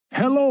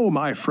Hello,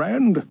 my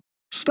friend.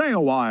 Stay a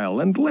while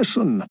and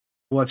listen.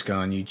 What's going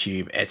on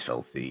YouTube? It's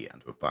Filthy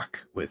and we're back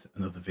with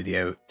another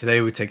video.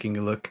 Today we're taking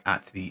a look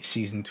at the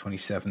Season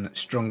 27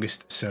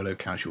 strongest solo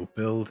casual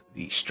build,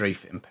 the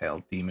Strafe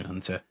Impale Demon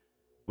Hunter.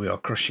 We are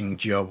crushing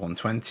GR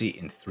 120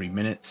 in 3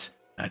 minutes,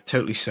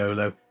 totally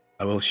solo.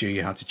 I will show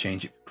you how to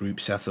change it for group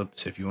setup,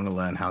 so if you want to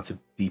learn how to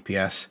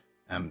DPS,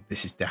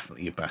 this is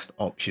definitely your best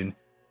option.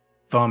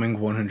 Farming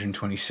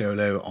 120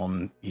 solo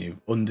on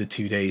under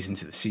 2 days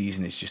into the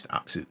season is just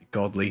absolutely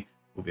godly.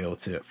 We'll be able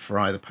to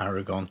fry the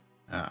Paragon.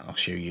 And I'll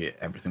show you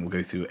everything. We'll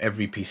go through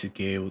every piece of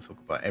gear. We'll talk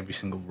about every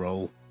single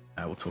role.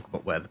 We'll talk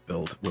about where the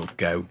build will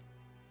go.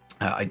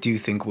 I do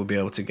think we'll be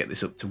able to get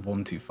this up to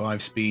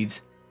 125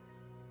 speeds.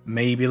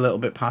 Maybe a little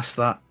bit past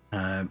that.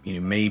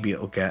 Maybe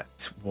it'll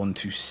get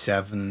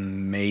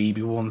 127,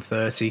 maybe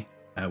 130.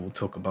 We'll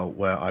talk about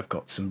where I've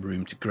got some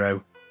room to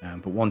grow.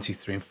 But 1, 2,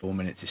 3, and 4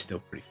 minutes is still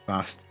pretty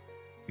fast.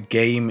 The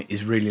game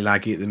is really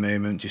laggy at the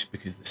moment just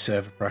because the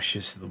server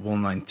pressures. So the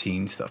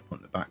 119s that I've put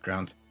in the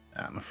background,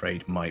 I'm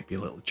afraid might be a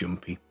little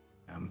jumpy,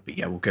 but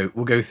yeah, we'll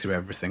go through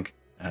everything.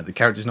 The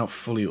character's not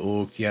fully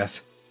orged yet.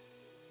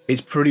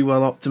 It's pretty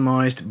well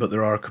optimized, but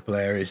there are a couple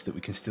areas that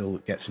we can still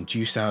get some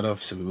juice out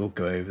of, so we will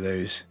go over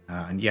those.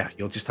 And yeah,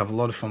 you'll just have a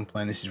lot of fun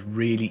playing. This is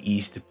really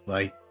easy to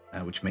play,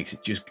 which makes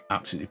it just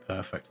absolutely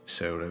perfect for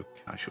solo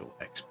casual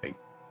XP.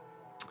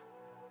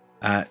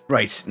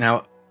 Right,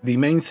 now the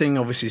main thing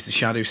obviously is the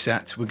shadow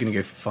set. We're going to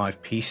go for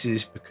 5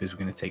 pieces because we're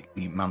going to take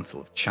the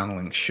Mantle of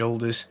Channeling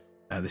Shoulders.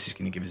 This is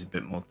going to give us a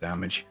bit more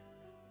damage.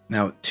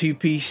 Now,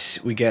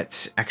 2-piece, we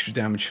get extra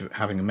damage for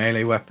having a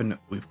melee weapon.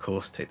 We, of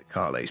course, take the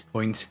Carle's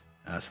point,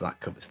 so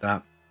that covers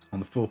that. On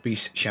the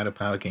 4-piece, Shadow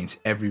Power gains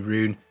every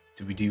rune,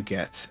 so we do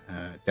get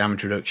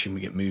damage reduction,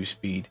 we get move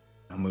speed,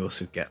 and we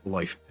also get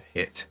life per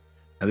hit.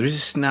 Now, there is a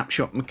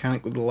snapshot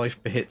mechanic with the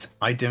life per hit.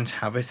 I don't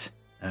have it,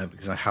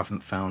 because I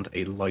haven't found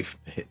a life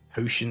per hit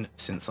potion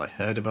since I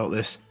heard about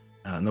this.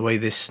 And the way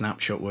this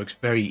snapshot works,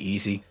 very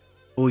easy.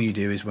 All you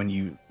do is when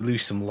you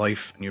lose some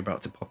life and you're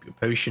about to pop your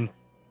potion,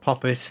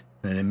 pop it,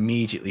 and then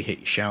immediately hit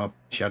your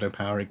shadow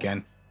power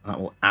again, and that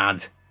will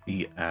add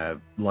the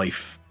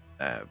life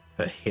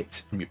per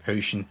hit from your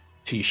potion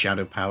to your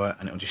shadow power,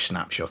 and it'll just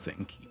snapshot it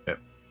and keep it.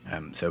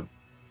 So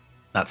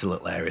that's a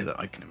little area that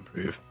I can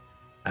improve.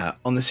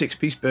 On the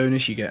 6-piece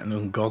bonus, you get an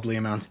ungodly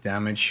amount of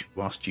damage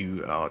whilst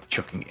you are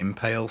chucking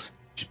impales,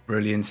 which is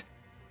brilliant.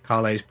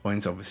 Carle's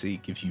point obviously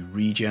gives you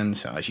regen,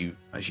 so as you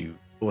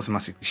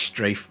automatically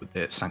strafe with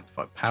the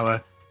Sanctified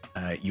Power,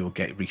 you will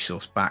get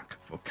resource back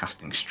for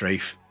casting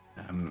strafe.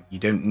 You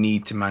don't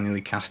need to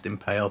manually cast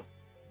Impale.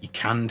 You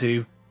can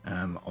do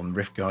on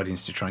Rift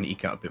Guardians to try and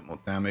eke out a bit more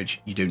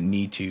damage. You don't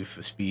need to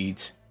for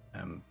speeds,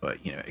 but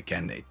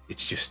again,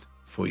 it's just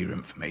for your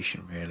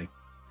information really.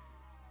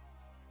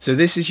 So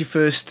this is your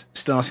first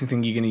starting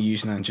thing you're going to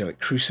use an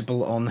Angelic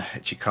Crucible on.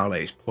 It's your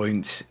Carle's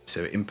point.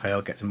 So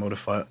Impale gets a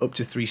modifier up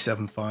to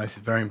 375. So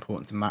very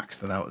important to max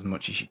that out as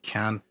much as you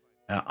can.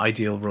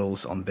 Ideal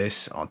rolls on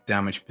this are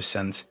damage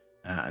percent,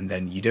 and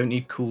then you don't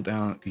need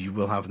cooldown because you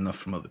will have enough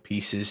from other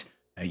pieces.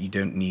 You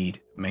don't need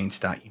main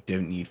stat, you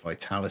don't need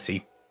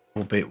vitality,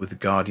 albeit with the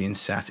Guardian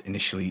set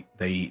initially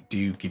they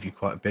do give you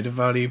quite a bit of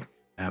value,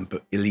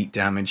 but elite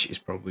damage is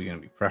probably going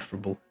to be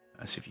preferable,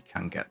 so if you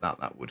can get that,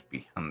 that would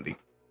be handy.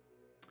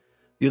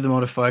 The other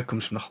modifier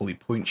comes from the Holy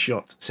Point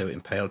Shot, so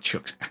Impale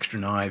chucks extra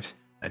knives,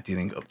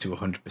 dealing up to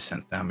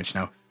 100% damage.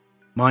 Now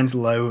mine's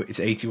low, it's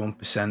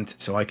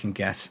 81%, so I can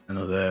get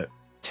another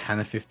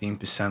 10 or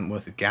 15%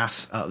 worth of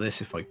gas out of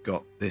this if I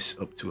got this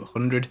up to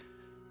 100.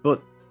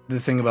 But the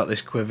thing about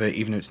this quiver,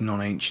 even though it's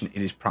non-ancient,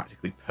 it is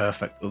practically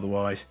perfect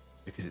otherwise,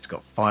 because it's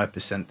got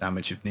 5%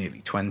 damage of nearly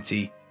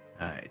 20.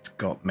 It's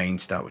got main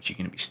stat, which you're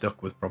going to be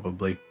stuck with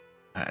probably.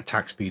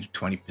 Attack speed of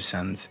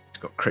 20%. It's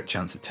got crit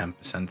chance of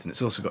 10%, and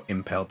it's also got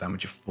impale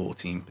damage of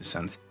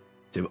 14%.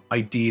 So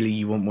ideally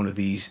you want one of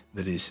these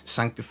that is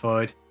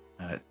sanctified,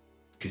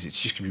 because it's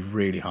just going to be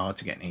really hard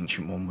to get an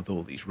ancient one with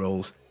all these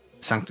rolls.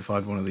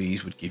 Sanctified one of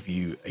these would give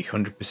you a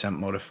 100%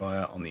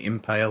 modifier on the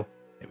Impale.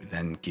 It would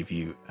then give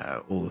you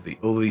all of these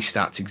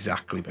stats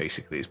exactly,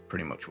 basically, is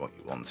pretty much what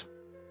you want.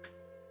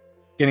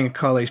 Getting a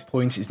Carle's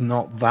point is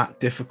not that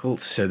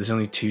difficult, so there's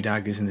only 2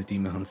 daggers in the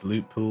Demon Hunter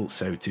loot pool,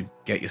 so to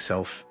get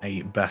yourself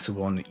a better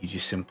one, you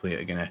just simply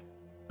are going to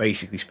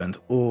basically spend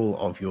all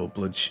of your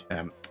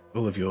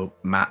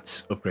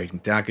mats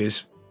upgrading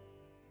daggers.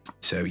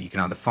 So you can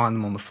either find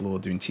them on the floor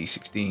doing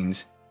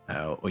T16s,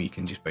 or you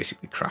can just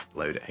basically craft a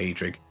load at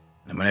Hadrig.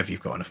 And whenever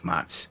you've got enough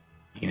mats,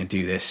 you're going to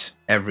do this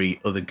every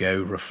other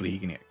go, roughly.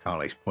 You're going to get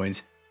Carle's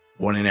points.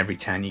 1 in every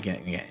 10, you're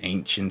going to get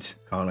ancient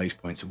Carle's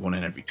points, 1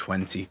 in every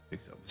 20,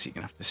 because obviously you're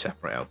going to have to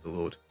separate out the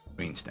Lord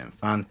Greenstone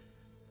fan.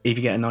 If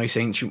you get a nice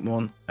ancient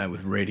one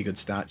with really good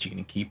stats, you're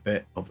going to keep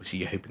it. Obviously,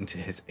 you're hoping to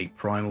hit a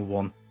primal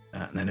one,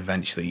 and then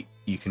eventually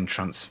you can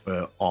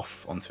transfer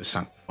off onto a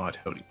sanctified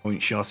Holy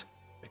Point Shot,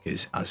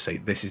 because, as I say,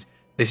 this is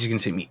going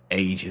to take me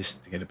ages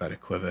to get a better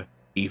quiver,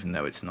 even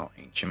though it's not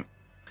ancient.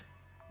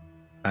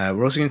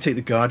 We're also going to take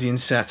the Guardian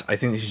set. I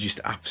think this is just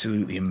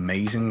absolutely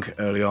amazing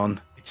early on.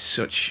 it's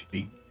such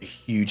a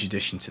huge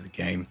addition to the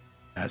game.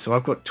 So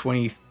I've got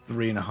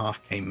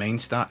 23.5k main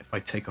stat. If I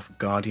take off a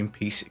Guardian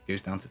piece, it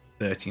goes down to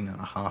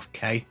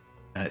 13.5k.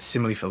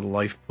 Similarly for the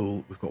life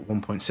pool, we've got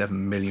 1.7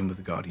 million with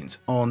the Guardians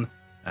on,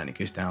 and it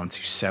goes down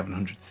to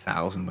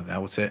 700,000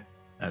 without it.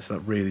 So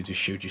that really just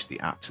shows just the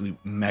absolute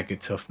mega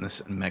toughness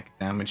and mega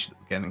damage that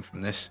we're getting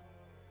from this.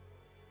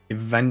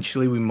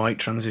 Eventually we might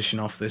transition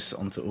off this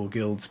onto all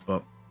guilds,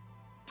 but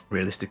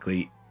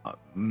realistically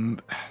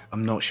I'm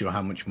not sure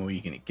how much more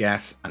you're going to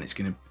get, and it's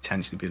going to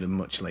potentially be at a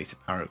much later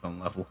Paragon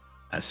level.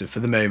 So for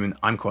the moment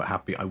I'm quite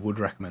happy. I would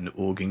recommend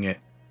auging it,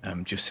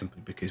 just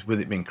simply because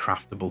with it being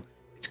craftable,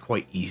 it's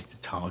quite easy to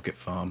target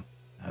farm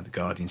the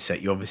Guardian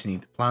set. You obviously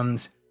need the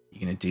plans,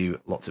 you're going to do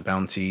lots of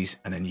bounties,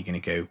 and then you're going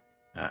to go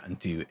and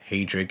do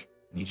Hadrig,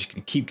 and you're just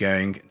going to keep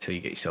going until you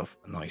get yourself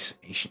a nice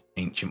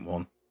ancient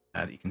one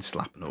that you can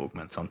slap an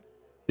augment on.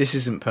 This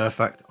isn't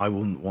perfect. I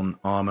wouldn't want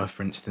armor,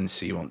 for instance,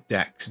 so you want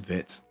dex,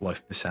 vit,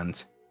 life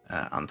percent,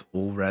 and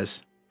all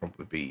res.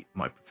 Probably be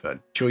my preferred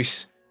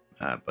choice,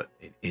 but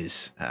it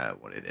is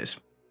what it is.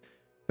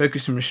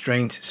 Focus and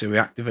restraint, so we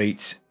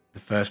activate the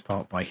first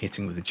part by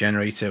hitting with a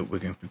generator. We're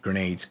going for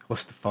grenades,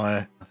 cluster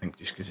fire, I think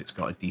just because it's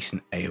got a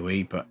decent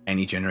AoE, but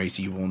any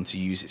generator you want to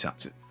use, it's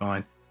absolutely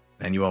fine.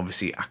 Then you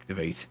obviously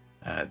activate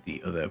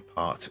the other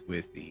part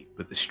with the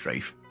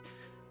strafe.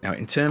 Now,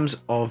 in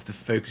terms of the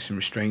focus and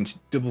restraint,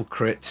 double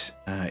crit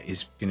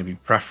is going to be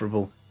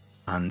preferable,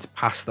 and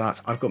past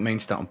that, I've got main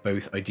stat on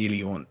both. Ideally,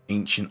 you want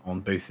ancient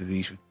on both of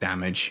these with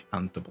damage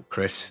and double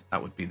crit.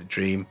 That would be the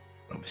dream.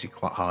 Obviously,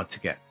 quite hard to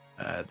get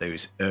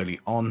those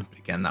early on, but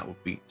again, that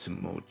would be some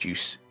more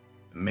juice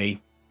for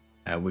me.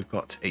 We've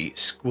got a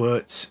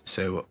squirt,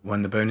 so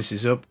when the bonus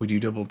is up, we do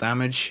double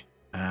damage,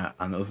 and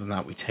other than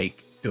that, we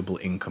take double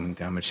incoming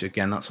damage. So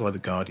again, that's why the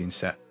Guardian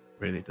set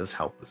really does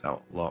help us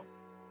out a lot.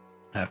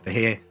 For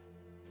here,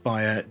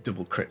 fire,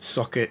 double crit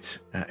socket,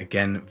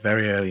 again,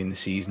 very early in the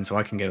season, so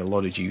I can get a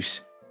lot of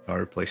juice. If I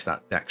replace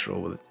that dex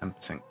roll with a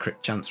 10%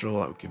 crit chance roll,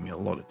 that would give me a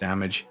lot of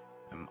damage.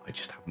 I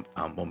just haven't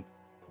found one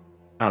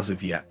as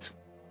of yet.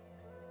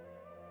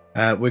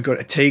 We've got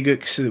a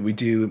Taeguk so that we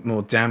do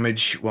more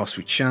damage whilst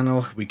we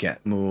channel. We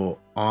get more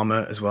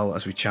armor as well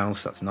as we channel,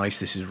 so that's nice.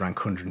 This is rank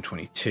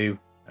 122.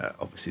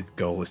 Obviously the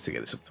goal is to get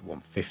this up to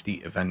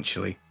 150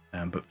 eventually,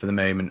 but for the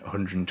moment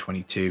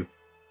 122.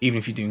 Even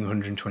if you're doing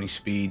 120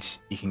 speeds,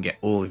 you can get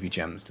all of your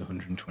gems to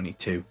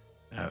 122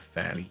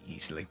 fairly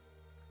easily.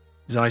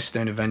 Zai's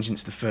Stone of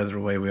Vengeance, the further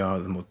away we are,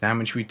 the more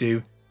damage we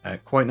do.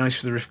 Quite nice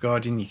for the Rift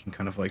Guardian, you can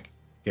kind of like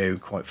go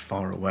quite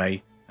far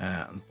away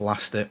and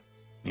blast it.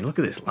 I mean, look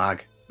at this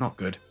lag, not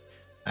good.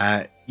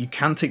 You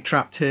can take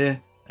Trapped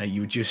here.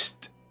 You would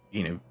just,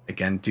 you know,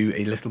 again, do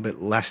a little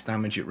bit less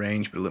damage at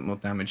range, but a little more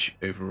damage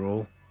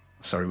overall.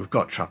 Sorry, we've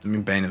got Trapped, I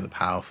mean Bane of the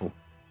Powerful.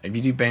 If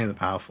you do Bane of the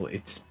Powerful,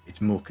 it's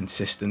more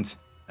consistent.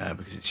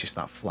 Because it's just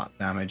that flat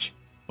damage,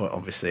 but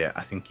obviously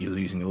I think you're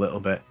losing a little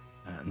bit,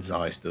 and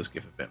Zai's does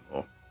give a bit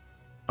more.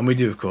 And we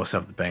do of course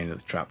have the Bane of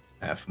the Trapped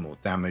for more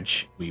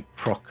damage. We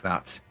proc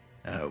that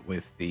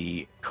with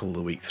the Cull of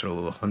the Week, Thrill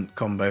of the Hunt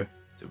combo,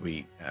 so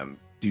we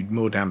do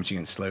more damage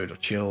against slowed or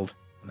chilled,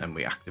 and then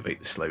we activate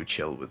the slow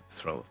chill with the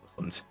Thrill of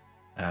the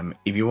Hunt.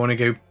 If you want to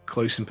go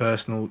close and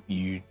personal,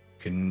 you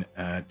can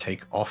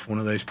take off one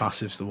of those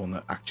passives, the one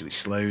that actually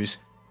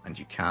slows, and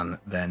you can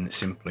then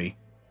simply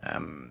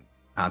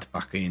add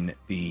back in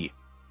the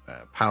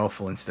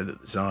powerful instead of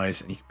the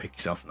Zai's, and you can pick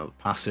yourself another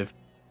passive.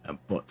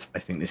 But I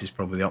think this is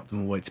probably the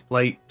optimal way to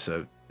play,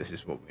 so this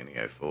is what we're going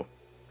to go for.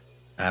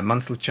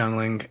 Mantle of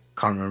Channeling,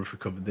 can't remember if we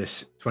covered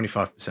this.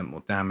 25%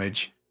 more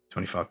damage,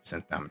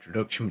 25% damage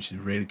reduction, which is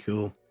really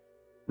cool.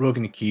 Rogue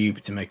in the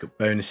Cube to make up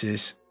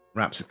bonuses.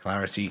 Wraps of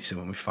Clarity, so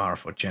when we fire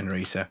off our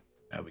generator,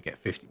 we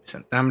get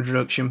 50% damage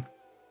reduction.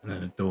 And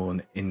then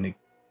Adorn in the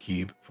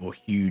Cube for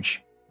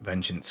huge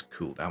Vengeance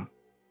cooldown.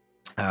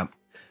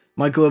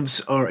 My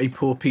gloves are a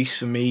poor piece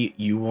for me.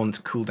 You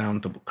want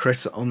cooldown double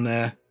crit on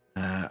there.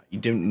 You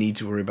don't need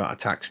to worry about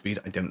attack speed,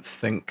 I don't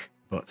think,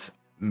 but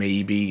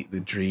maybe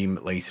the dream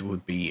later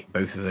would be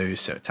both of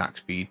those, so attack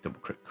speed, double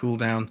crit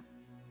cooldown.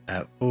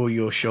 For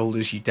your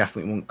shoulders, you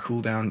definitely want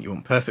cooldown. You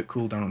want perfect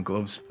cooldown on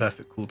gloves,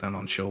 perfect cooldown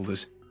on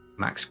shoulders,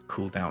 max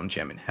cooldown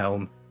gem in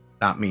helm.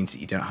 That means that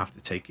you don't have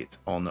to take it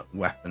on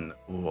weapon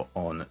or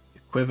on the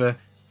quiver,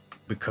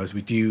 because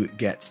we do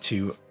get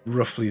to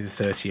roughly the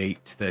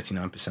 38 to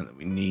 39% that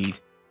we need,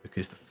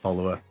 because the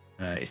follower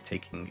is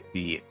taking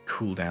the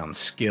cooldown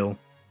skill.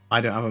 I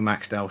don't have a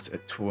maxed out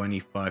at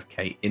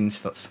 25k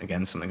inst. That's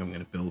again something I'm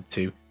going to build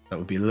to. That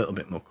would be a little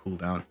bit more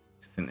cooldown.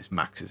 I think this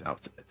maxes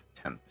out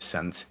at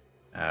 10%.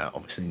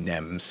 Obviously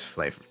Nem's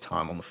Flavor of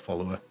Time on the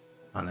follower,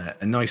 and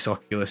a nice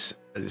Oculus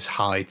as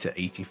high to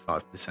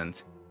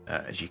 85%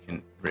 as you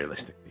can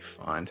realistically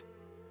find.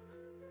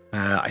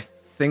 I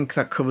think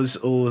that covers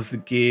all of the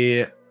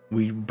gear.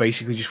 We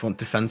basically just want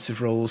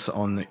defensive rolls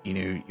on, you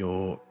know,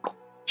 your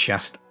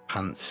chest,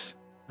 pants,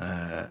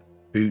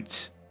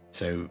 boots.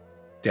 So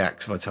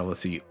Dex,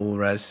 Vitality, all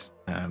res.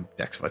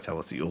 Dex,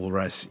 Vitality, all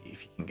res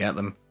if you can get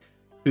them.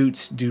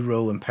 Boots do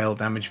roll Impale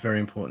damage. Very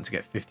important to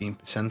get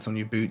 15% on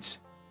your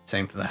boots.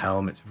 Same for the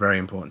helm. It's very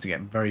important to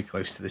get very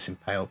close to this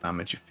impale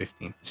damage of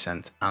 15%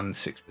 and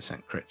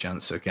 6% crit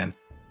chance. So again,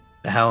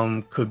 the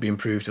helm could be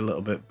improved a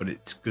little bit, but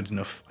it's good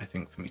enough, I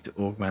think, for me to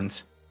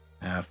augment.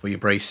 For your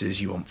braces,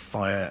 you want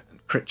fire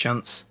and crit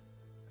chance.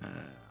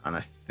 And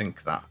I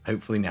think that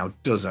hopefully now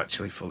does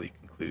actually fully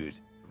conclude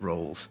the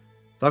rolls.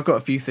 So I've got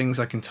a few things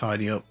I can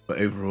tidy up, but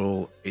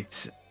overall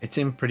it's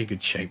in pretty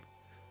good shape.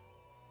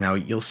 Now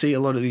you'll see a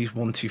lot of these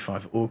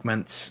 125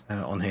 augments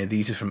on here.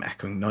 These are from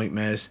Echoing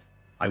Nightmares.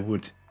 I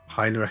would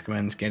highly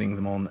recommend getting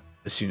them on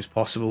as soon as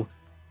possible.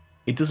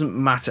 It doesn't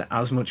matter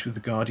as much with the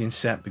Guardian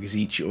set because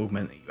each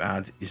augment that you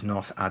add is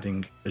not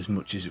adding as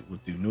much as it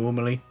would do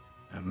normally.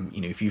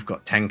 You know, if you've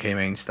got 10k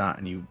main stat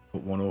and you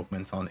put one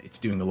augment on, it's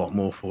doing a lot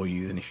more for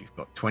you than if you've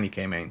got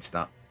 20k main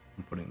stat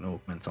and putting an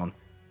augment on.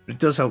 But it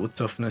does help with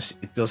toughness,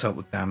 it does help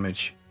with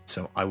damage,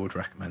 so I would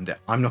recommend it.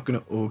 I'm not going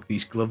to aug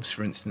these gloves,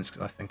 for instance,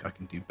 because I think I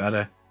can do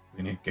better.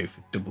 I'm going to go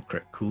for double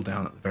crit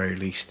cooldown at the very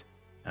least.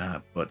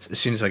 But as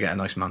soon as I get a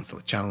nice mantle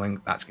of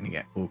channeling, that's going to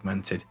get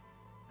augmented.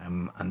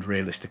 And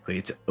realistically,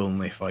 it's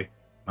only if I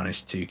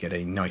manage to get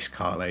a nice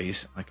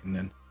Carlaze, I can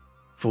then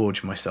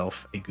forge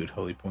myself a good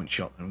holy point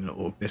shot that I'm going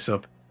to aug this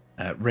up.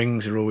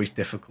 Rings are always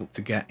difficult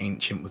to get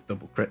ancient with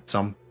double crits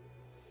on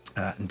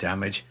and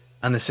damage,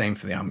 and the same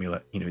for the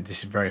amulet. You know, this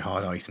is a very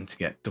hard item to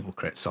get double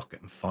crit,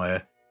 socket and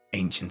fire,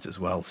 ancient as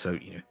well, so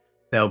you know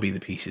they'll be the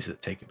pieces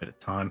that take a bit of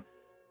time.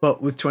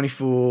 But with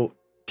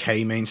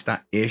 24k main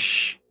stat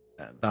ish,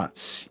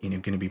 that's, you know,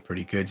 going to be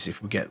pretty good. So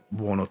if we get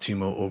one or two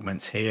more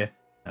augments here,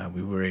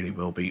 we really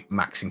will be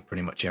maxing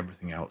pretty much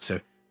everything out. So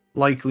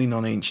likely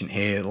non-ancient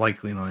here,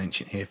 likely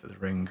non-ancient here for the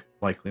ring,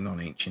 likely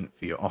non-ancient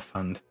for your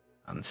offhand,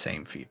 and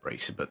same for your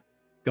bracer. But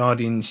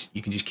Guardians,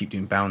 you can just keep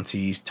doing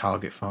bounties,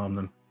 target farm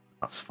them,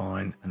 that's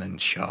fine, and then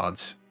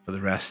shards for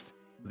the rest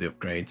of the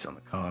upgrades on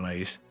the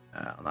Carlaze,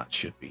 and that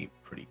should be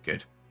pretty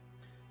good.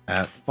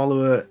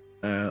 Follower,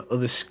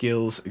 other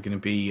skills are going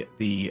to be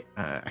the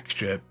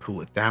extra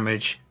pool of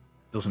damage.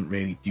 Doesn't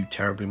really do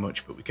terribly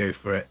much, but we go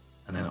for it,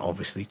 and then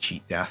obviously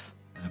cheat death,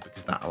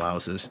 because that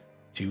allows us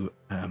to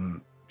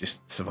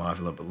just survive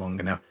a little bit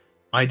longer. Now,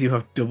 I do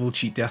have double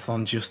cheat death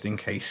on just in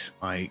case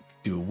I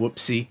do a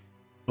whoopsie,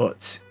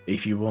 but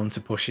if you want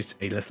to push it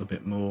a little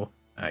bit more,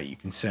 you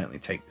can certainly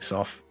take this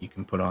off. You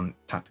can put on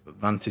tactical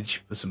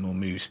advantage for some more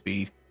move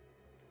speed,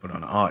 put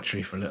on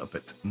archery for a little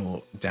bit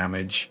more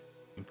damage,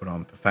 you can put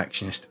on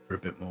perfectionist for a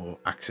bit more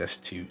access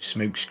to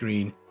smoke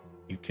screen,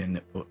 you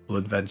can put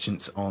blood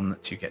vengeance on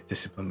to get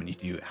discipline when you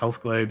do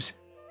health globes,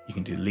 you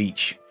can do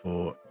leech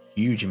for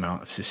huge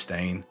amount of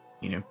sustain,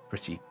 you know,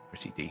 pretty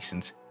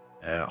decent.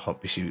 Hot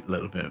pursuit, a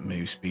little bit of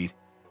move speed,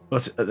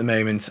 but at the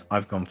moment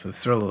I've gone for the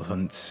thrill of the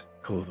hunt,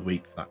 call of the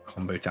week for that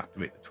combo to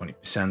activate the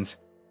 20%,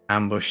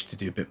 ambush to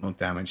do a bit more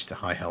damage to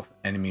high health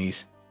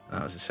enemies,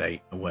 and as I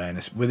say,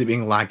 awareness. With it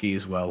being laggy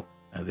as well,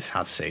 this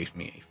has saved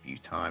me a few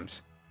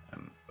times,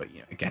 but you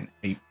know, again,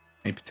 a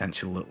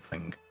potential little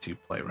thing to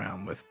play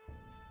around with.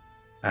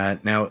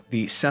 Now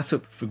the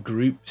setup for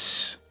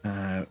groups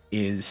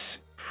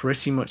is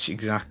pretty much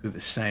exactly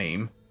the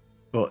same.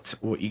 But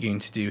what you're going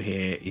to do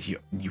here is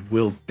you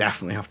will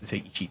definitely have to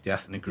take your cheat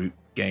death in a group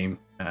game.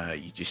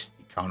 You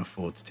can't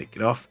afford to take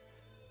it off.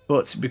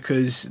 But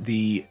because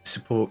the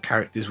support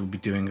characters will be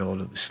doing a lot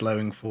of the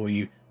slowing for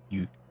you,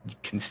 you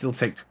can still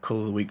take the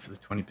Call of the Week for the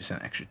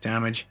 20% extra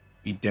damage.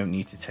 You don't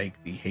need to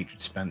take the Hatred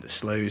Spender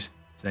slows.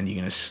 So then you're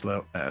going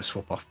to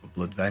swap off for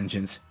Blood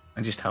Vengeance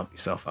and just help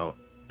yourself out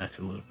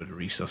to a little bit of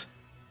resource.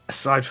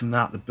 Aside from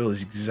that, the build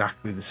is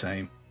exactly the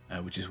same.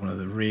 Which is one of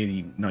the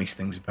really nice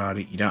things about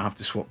it. You don't have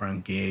to swap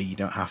around gear, you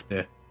don't have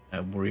to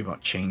worry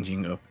about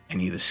changing up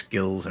any of the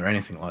skills or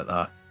anything like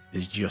that.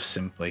 It's just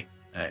simply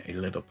a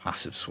little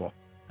passive swap,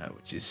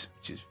 which is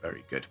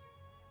very good.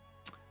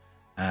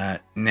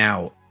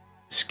 Now,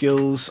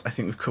 skills, I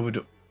think we've covered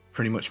up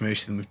pretty much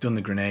most of them. We've done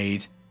the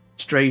grenade,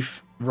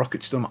 strafe,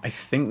 rocket storm. I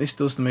think this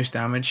does the most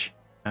damage.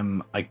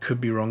 I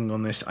could be wrong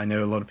on this. I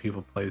know a lot of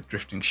people play with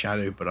drifting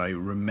shadow, but I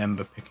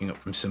remember picking up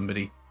from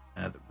somebody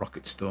that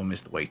rocket storm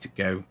is the way to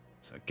go.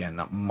 So again,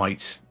 that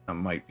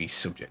might be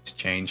subject to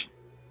change.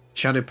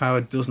 Shadow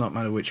power does not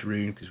matter which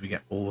rune because we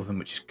get all of them,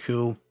 which is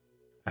cool.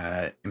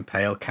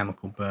 Impale,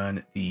 chemical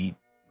burn, the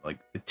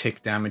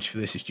tick damage for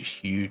this is just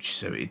huge,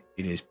 so it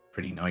is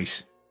pretty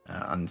nice,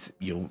 and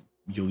you'll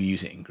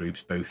use it in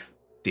groups. Both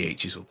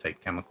DHs will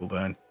take chemical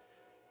burn.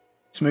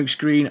 Smoke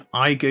screen,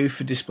 I go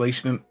for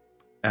displacement.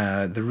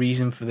 The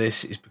reason for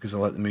this is because I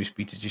like the move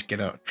speed to just get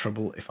out of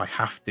trouble if I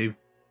have to.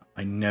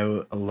 I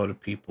know a lot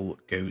of people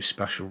go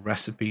special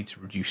recipe to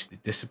reduce the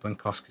discipline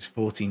cost because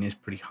 14 is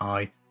pretty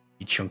high.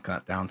 You chunk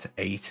that down to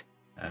 8.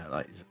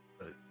 That is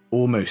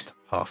almost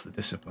half the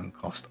discipline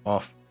cost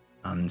off.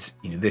 And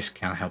you know, this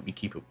can help you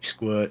keep up your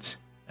squirts,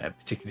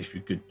 particularly if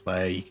you're a good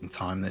player. You can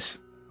time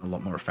this a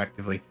lot more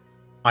effectively.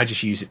 I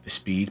just use it for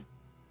speed.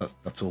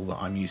 That's all that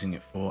I'm using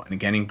it for. And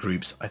again, in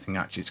groups, I think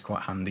actually it's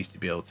quite handy to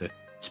be able to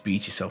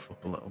speed yourself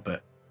up a little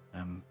bit.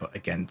 But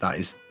again, that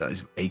is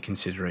a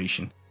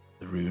consideration.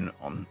 The rune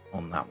on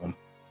that one.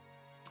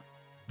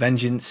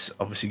 Vengeance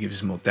obviously gives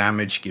us more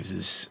damage, gives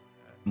us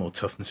more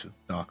toughness with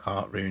the Dark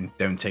Heart rune.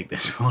 Don't take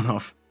this one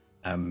off.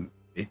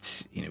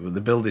 It's, you know,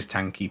 the build is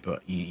tanky,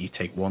 but you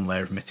take one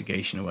layer of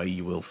mitigation away,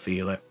 you will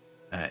feel it,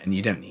 and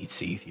you don't need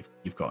Seethe.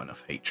 You've got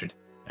enough hatred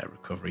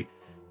recovery.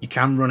 You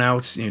can run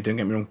out. You know, don't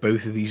get me wrong.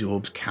 Both of these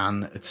orbs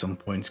can at some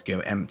point go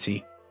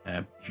empty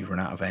if you run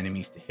out of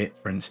enemies to hit,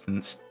 for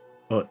instance.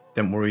 But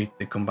don't worry,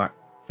 they come back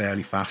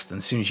fairly fast. And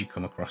as soon as you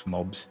come across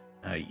mobs,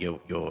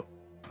 your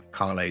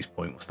Carlet's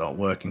point will start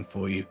working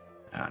for you,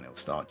 and it'll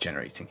start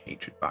generating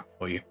hatred back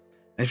for you.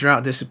 And if you're out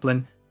of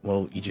discipline,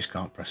 well, you just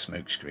can't press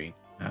smoke screen,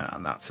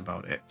 and that's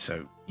about it.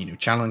 So, you know,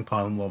 channeling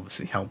pylon will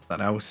obviously help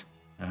that out,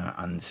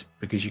 and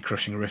because you're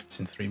crushing rifts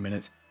in 3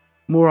 minutes,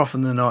 more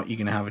often than not, you're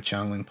going to have a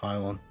channeling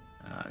pylon.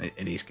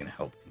 It is going to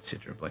help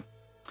considerably.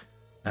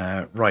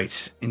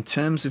 Right, in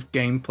terms of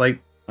gameplay,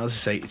 as I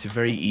say, it's a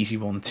very easy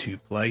one to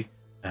play.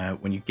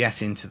 When you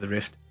get into the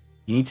rift,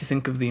 you need to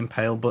think of the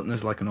Impale button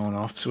as like an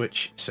on-off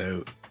switch.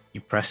 So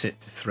you press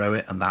it to throw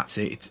it, and that's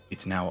it.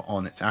 It's now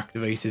on, it's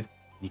activated.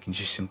 You can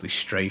just simply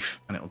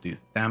strafe, and it'll do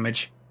the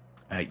damage.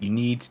 You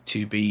need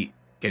to be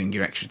getting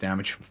your extra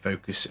damage from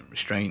focus and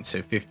restraint,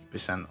 so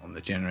 50% on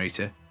the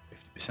generator,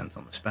 50%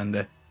 on the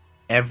spender.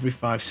 Every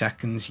 5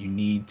 seconds you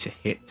need to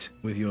hit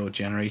with your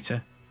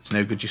generator. It's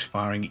no good just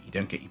firing it, you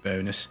don't get your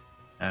bonus.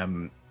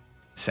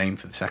 Same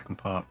for the second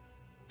part.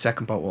 The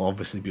second part will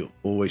obviously be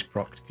always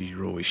procced because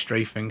you're always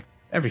strafing.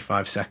 Every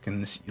 5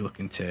 seconds you're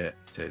looking to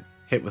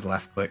hit with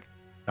left click.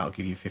 That'll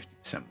give you 50%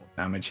 more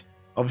damage.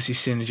 Obviously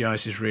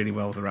synergizes really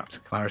well with the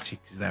Raptor Clarity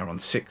because they're on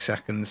 6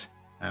 seconds.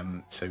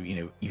 So, you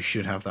know, you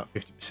should have that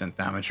 50%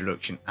 damage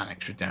reduction and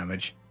extra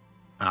damage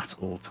at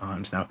all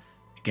times. Now,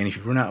 again, if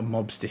you run out of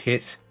mobs to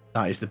hit,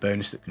 that is the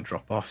bonus that can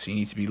drop off. So you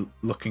need to be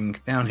looking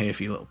down here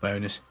for your little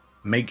bonus.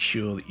 Make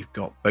sure that you've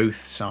got both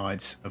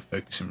sides of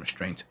focus and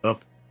restraint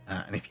up.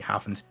 And if you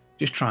haven't,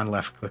 just try and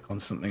left click on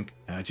something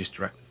just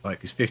to rectify it,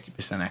 because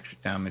 50% extra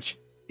damage,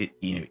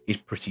 is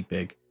pretty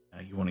big.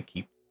 You want to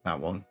keep that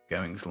one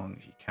going as long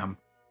as you can.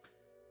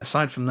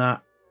 Aside from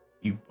that,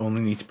 you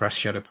only need to press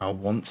Shadow Power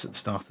once at the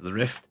start of the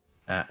rift,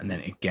 and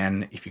then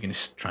again if you're going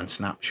to try and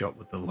snapshot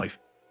with the life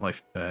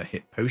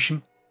hit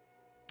potion.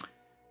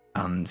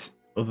 And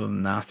other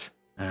than that,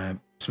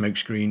 smoke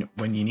screen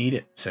when you need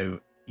it, so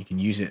you can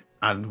use it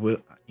as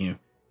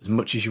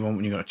much as you want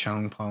when you've got a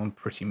channeling pylon.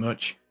 Pretty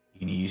much you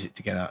can use it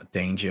to get out of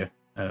danger.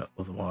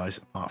 Otherwise,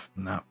 apart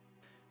from that,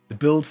 the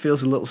build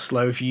feels a little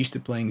slow. If you're used to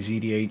playing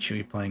ZDH or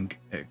you're playing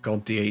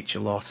God DH a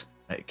lot,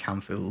 it can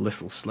feel a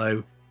little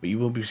slow, but you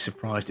will be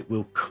surprised it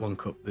will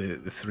clunk up the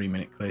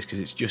 3-minute clears, because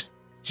it's just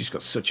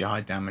got such a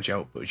high damage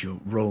output as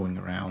you're rolling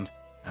around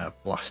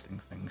blasting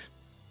things.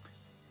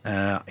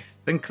 I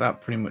think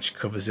that pretty much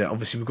covers it.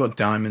 Obviously we've got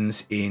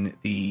diamonds in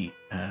the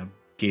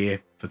gear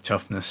for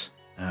toughness.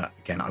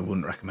 Again, I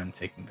wouldn't recommend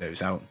taking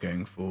those out and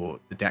going for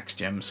the dex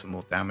gems for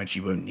more damage.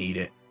 You won't need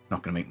it. It's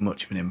not going to make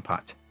much of an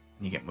impact,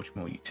 and you get much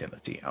more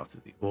utility out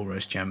of the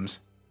Auros gems.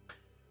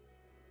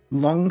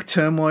 Long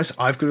term wise,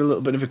 I've got a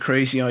little bit of a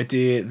crazy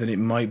idea that it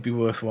might be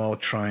worthwhile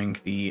trying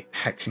the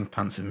Hexing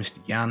Pants of Mr.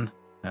 Yan.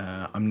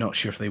 I'm not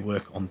sure if they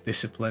work on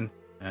discipline,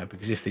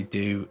 because if they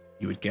do,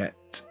 you would get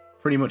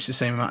pretty much the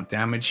same amount of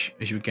damage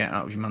as you would get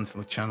out of your Mantle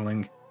of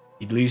Channeling.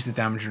 You'd lose the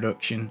damage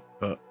reduction,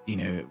 but you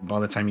know,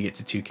 by the time you get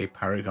to 2k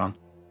Paragon,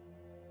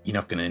 you're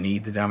not going to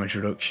need the damage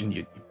reduction.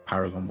 Your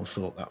Paragon will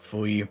sort that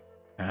for you.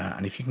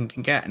 And if you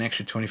can get an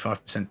extra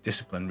 25%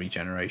 discipline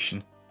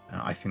regeneration,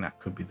 I think that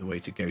could be the way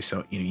to go.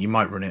 So, you know, you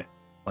might run it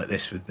like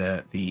this with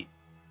the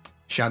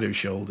Shadow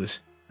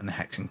Shoulders and the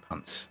Hexing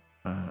Pants,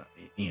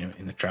 in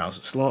the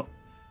trouser slot.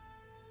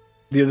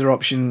 The other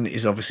option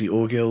is obviously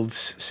Ore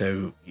Guilds.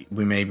 So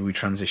maybe we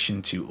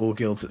transition to Ore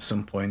Guilds at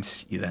some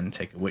point. You then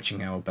take a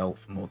Witching Hour belt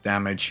for more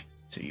damage.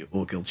 So your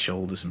Ore Guild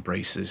shoulders and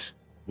braces,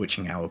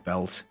 Witching Hour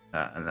belt,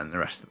 and then the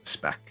rest of the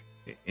spec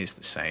is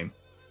the same.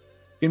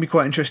 It's going to be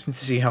quite interesting to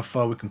see how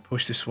far we can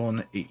push this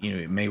one.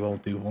 It may well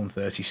do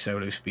 130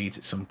 solo speeds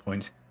at some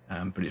point,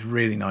 but it's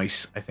really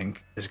nice, I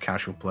think, as a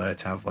casual player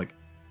to have, like,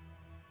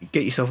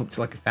 get yourself up to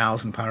like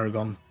 1,000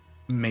 Paragon,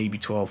 maybe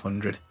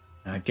 1,200.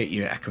 Get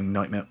your Echoing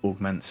Nightmare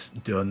augments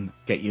done,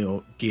 get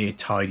your gear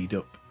tidied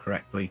up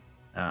correctly,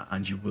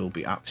 and you will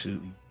be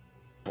absolutely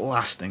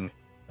blasting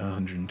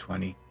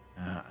 120,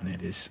 and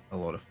it is a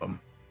lot of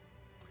fun.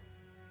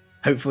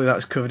 Hopefully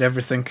that's covered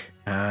everything.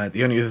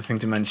 The only other thing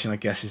to mention, I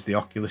guess, is the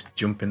Oculus.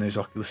 Jump in those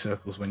Oculus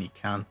circles when you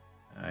can.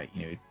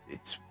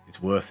 It's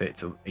worth it.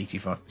 It's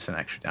 85%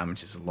 extra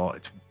damage. It's a lot.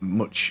 It's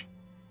much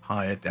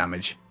higher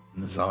damage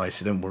than the Zai,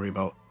 so don't worry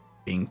about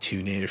being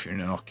too near if you're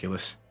in an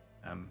Oculus.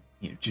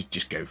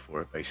 Just go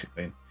for it,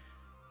 basically.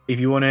 If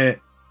you want to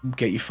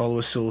get your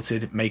followers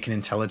sorted, make an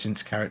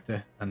intelligence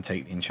character and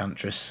take the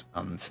Enchantress.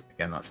 And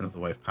again, that's another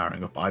way of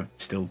powering up. I've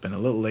still been a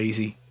little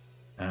lazy.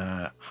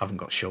 Haven't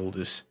got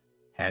shoulders,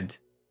 head,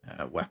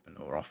 weapon,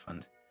 or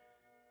offhand.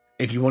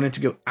 If you wanted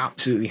to go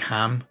absolutely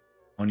ham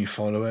on your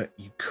follower,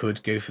 you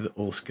could go for the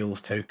all skills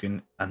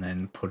token and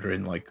then put her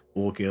in like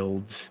Ore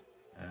Guilds,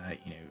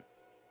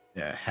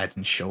 head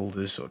and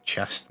shoulders, or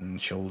chest and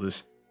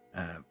shoulders,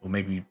 or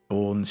maybe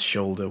Born's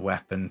shoulder,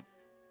 weapon.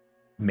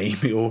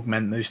 maybe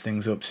augment those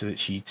things up so that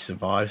she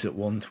survives at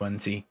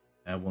 120,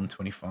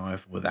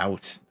 125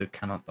 without the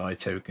cannot die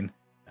token,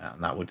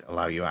 and that would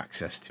allow you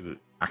access to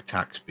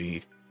attack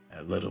speed,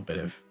 a little bit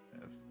of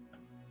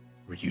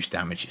reduced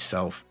damage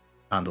yourself,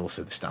 and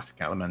also the static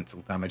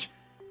elemental damage.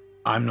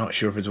 I'm not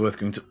sure if it's worth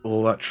going to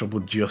all that trouble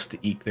just to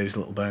eke those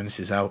little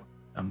bonuses out,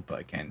 but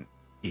again,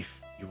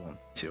 if you wanted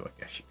to, I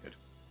guess you could.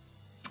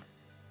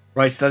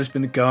 Right, that has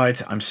been the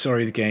guide. I'm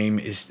sorry the game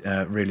is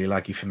really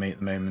laggy for me at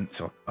the moment,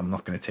 so I'm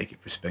not going to take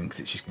it for a spin because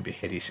it's just going to be a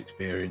hideous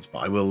experience, but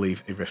I will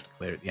leave a rift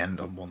clear at the end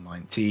on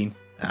 119,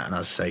 and as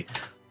I say,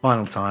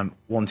 final time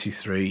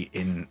 123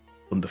 in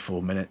under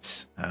 4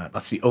 minutes.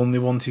 That's the only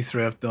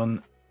 123 I've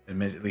done.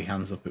 Admittedly,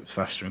 hands up, it was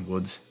faster in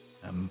woods,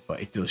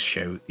 but it does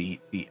show the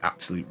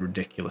absolute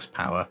ridiculous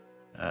power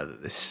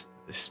that this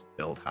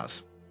build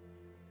has.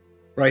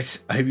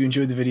 Right, I hope you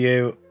enjoyed the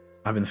video.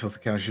 I've been the Filthy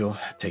Casual.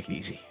 Take it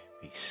easy.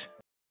 Peace.